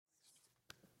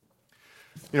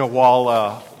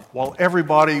While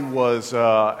everybody was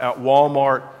at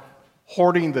Walmart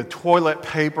hoarding the toilet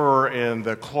paper and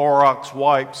the Clorox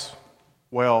wipes,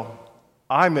 well,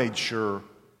 I made sure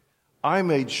I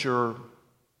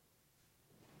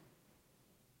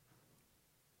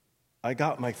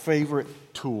got my favorite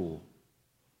tool,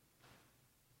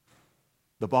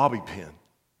 the bobby pin,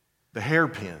 the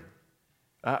hairpin.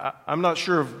 I'm not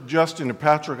sure if Justin and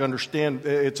Patrick understand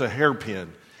it's a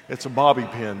hairpin. It's a bobby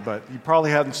pin, but you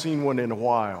probably haven't seen one in a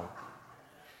while.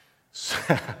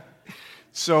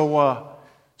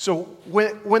 So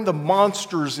when the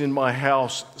monsters in my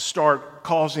house start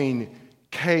causing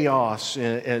chaos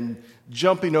and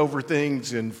jumping over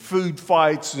things and food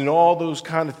fights and all those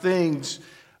kind of things,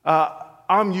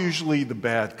 I'm usually the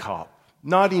bad cop,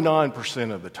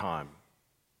 99% of the time.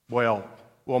 Well,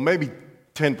 maybe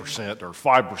 10% or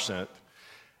 5%.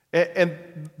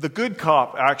 And the good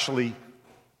cop actually,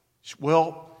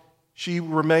 she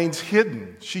remains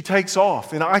hidden. She takes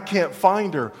off, and I can't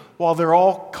find her while they're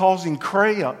all causing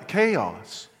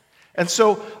chaos. And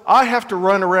so I have to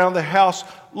run around the house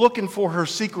looking for her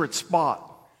secret spot.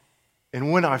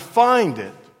 And when I find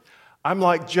it, I'm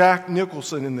like Jack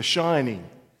Nicholson in The Shining.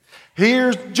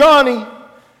 Here's Johnny!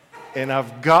 And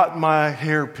I've got my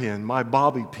hairpin, my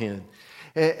bobby pin.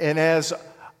 And as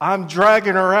I'm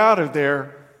dragging her out of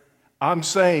there, I'm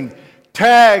saying,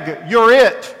 "Tag, you're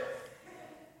it!"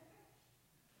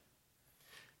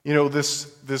 You know,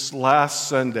 this last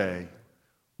Sunday,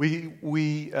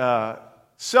 we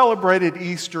celebrated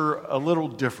Easter a little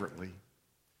differently.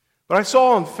 But I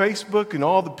saw on Facebook and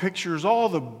all the pictures, all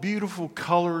the beautiful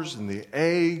colors and the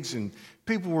eggs, and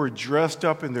people were dressed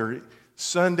up in their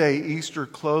Sunday Easter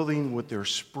clothing with their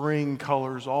spring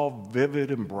colors, all vivid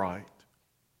and bright.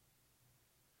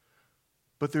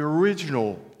 But the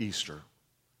original Easter,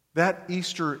 that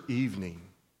Easter evening,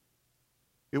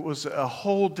 it was a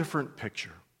whole different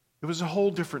picture. It was a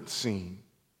whole different scene.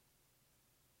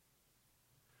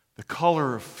 The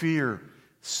color of fear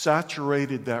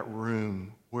saturated that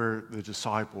room where the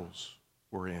disciples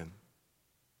were in.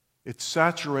 It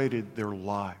saturated their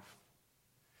life.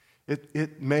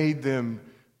 It made them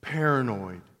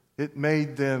paranoid. It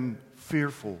made them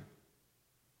fearful.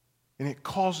 And it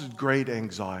causes great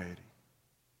anxiety.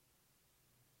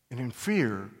 And in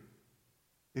fear,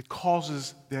 it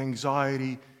causes the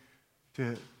anxiety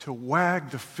to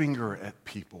wag the finger at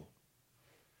people,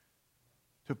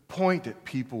 to point at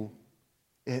people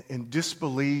in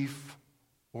disbelief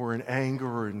or in anger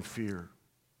or in fear.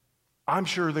 I'm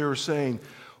sure they were saying,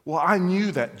 "Well, I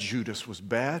knew that Judas was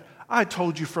bad. I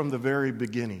told you from the very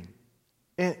beginning.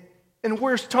 And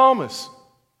where's Thomas?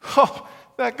 Oh,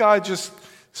 that guy just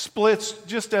splits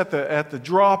just at the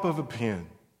drop of a pin."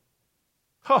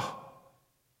 Huh.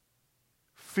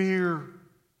 Fear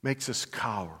makes us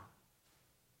cower.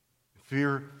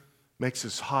 Fear makes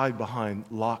us hide behind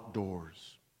locked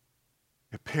doors.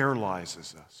 It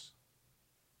paralyzes us.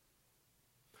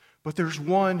 But there's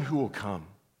one who will come.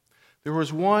 There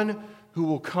is one who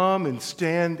will come and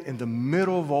stand in the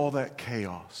middle of all that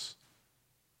chaos.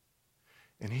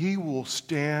 And he will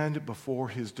stand before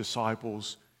his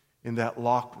disciples in that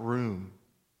locked room.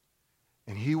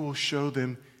 And he will show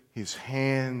them his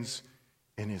hands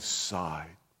and his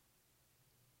side.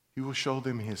 He will show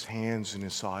them his hands and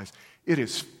his sides. It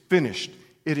is finished.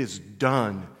 It is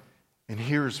done. And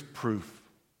here's proof.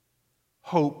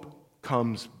 Hope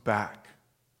comes back.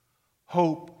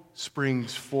 Hope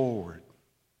springs forward.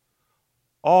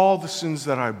 All the sins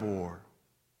that I bore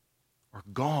are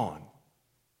gone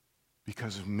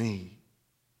because of me.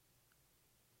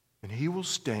 And he will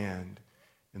stand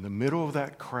in the middle of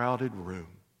that crowded room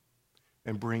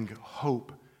and bring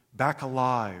hope back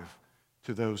alive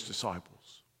to those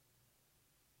disciples.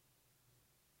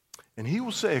 And he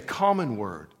will say a common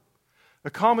word,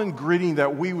 a common greeting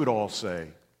that we would all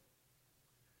say.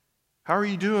 "How are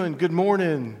you doing? Good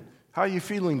morning. How are you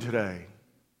feeling today?"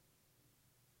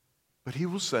 But he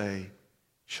will say,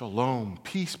 "Shalom,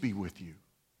 peace be with you.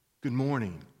 Good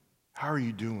morning. How are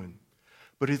you doing?"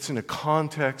 But it's in a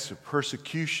context of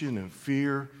persecution and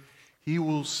fear. He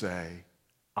will say,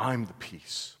 "I'm the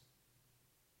peace.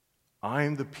 I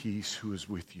am the peace who is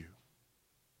with you."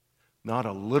 Not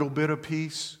a little bit of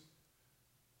peace,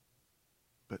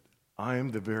 but I am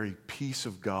the very peace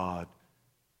of God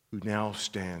who now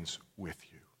stands with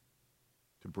you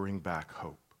to bring back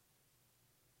hope.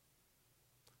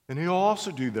 And he'll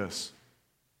also do this.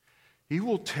 He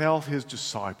will tell his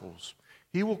disciples,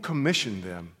 he will commission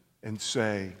them and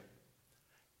say,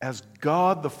 "As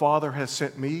God the Father has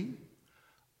sent me,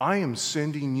 I am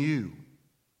sending you.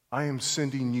 I am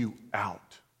sending you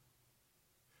out.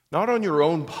 not on your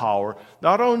own power,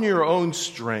 not on your own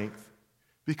strength,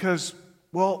 because,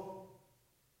 well,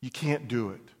 you can't do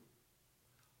it.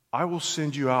 I will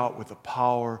send you out with the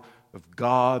power of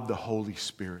God, the Holy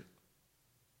Spirit.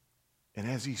 And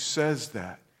as he says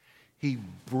that, he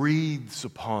breathes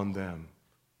upon them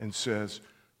and says,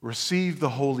 receive the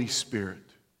Holy Spirit.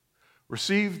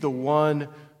 Receive the one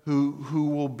who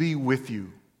will be with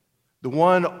you. The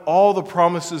one, all the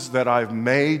promises that I've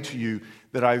made to you,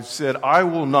 that I've said, I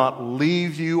will not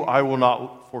leave you, I will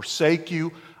not forsake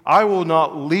you, I will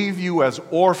not leave you as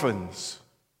orphans.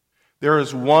 There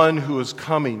is one who is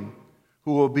coming,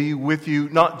 who will be with you,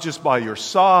 not just by your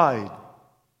side,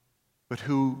 but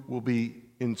who will be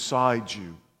inside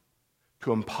you,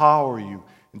 to empower you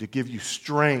and to give you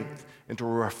strength and to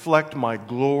reflect my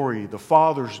glory, the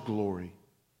Father's glory,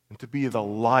 and to be the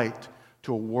light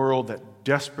to a world that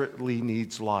desperately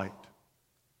needs light.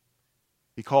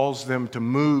 He calls them to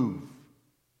move,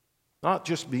 not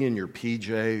just be in your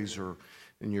PJs or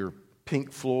in your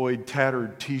Pink Floyd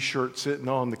tattered t-shirt sitting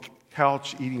on the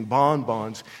couch eating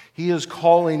bonbons. He is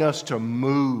calling us to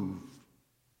move.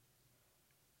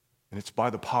 And it's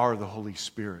by the power of the Holy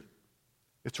Spirit.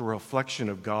 It's a reflection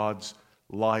of God's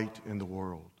light in the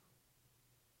world.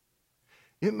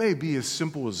 It may be as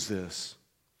simple as this.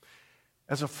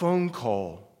 As a phone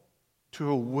call to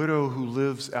a widow who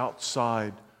lives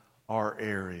outside our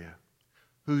area,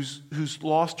 who's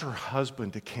lost her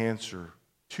husband to cancer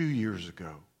 2 years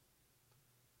ago,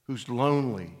 who's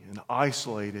lonely and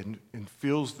isolated and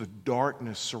feels the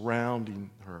darkness surrounding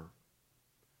her.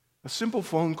 A simple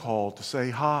phone call to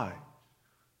say hi,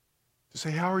 to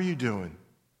say, how are you doing?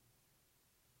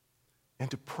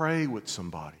 And to pray with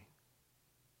somebody.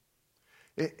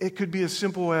 It could be as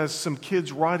simple as some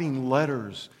kids writing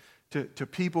letters to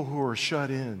people who are shut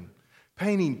in,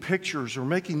 painting pictures or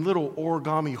making little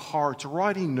origami hearts or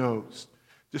writing notes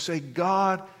to say,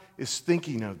 God is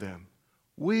thinking of them.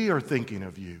 We are thinking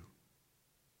of you.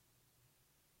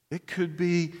 It could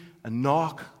be a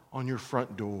knock on your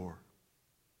front door.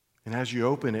 And as you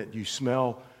open it, you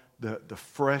smell the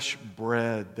fresh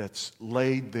bread that's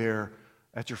laid there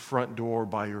at your front door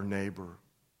by your neighbor.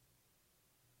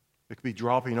 It could be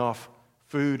dropping off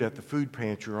food at the food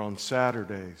pantry on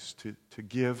Saturdays to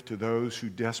give to those who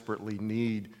desperately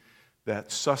need that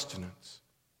sustenance.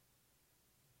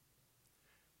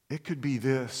 It could be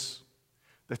this,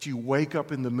 that you wake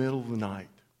up in the middle of the night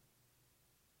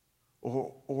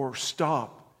or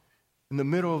stop in the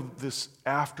middle of this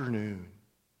afternoon.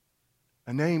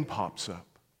 A name pops up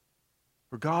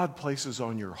where God places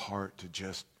on your heart to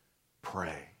just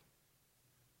pray.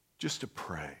 Just to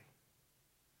pray.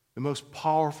 The most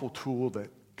powerful tool that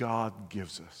God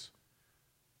gives us,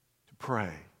 to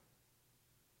pray.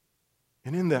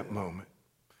 And in that moment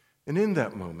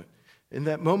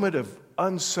of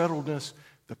unsettledness,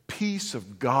 the peace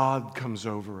of God comes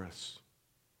over us.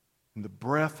 And the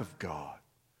breath of God,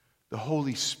 the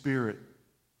Holy Spirit,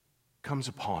 comes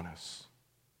upon us.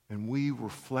 And we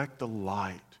reflect the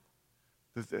light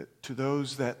to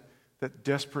those that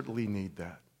desperately need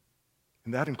that.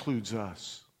 And that includes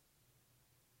us.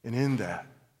 And in that,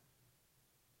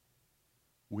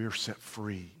 we're set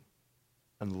free,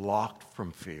 unlocked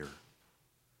from fear,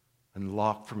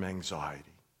 unlocked from anxiety.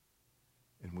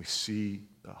 And we see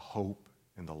the hope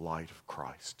and the light of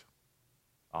Christ.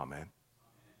 Amen.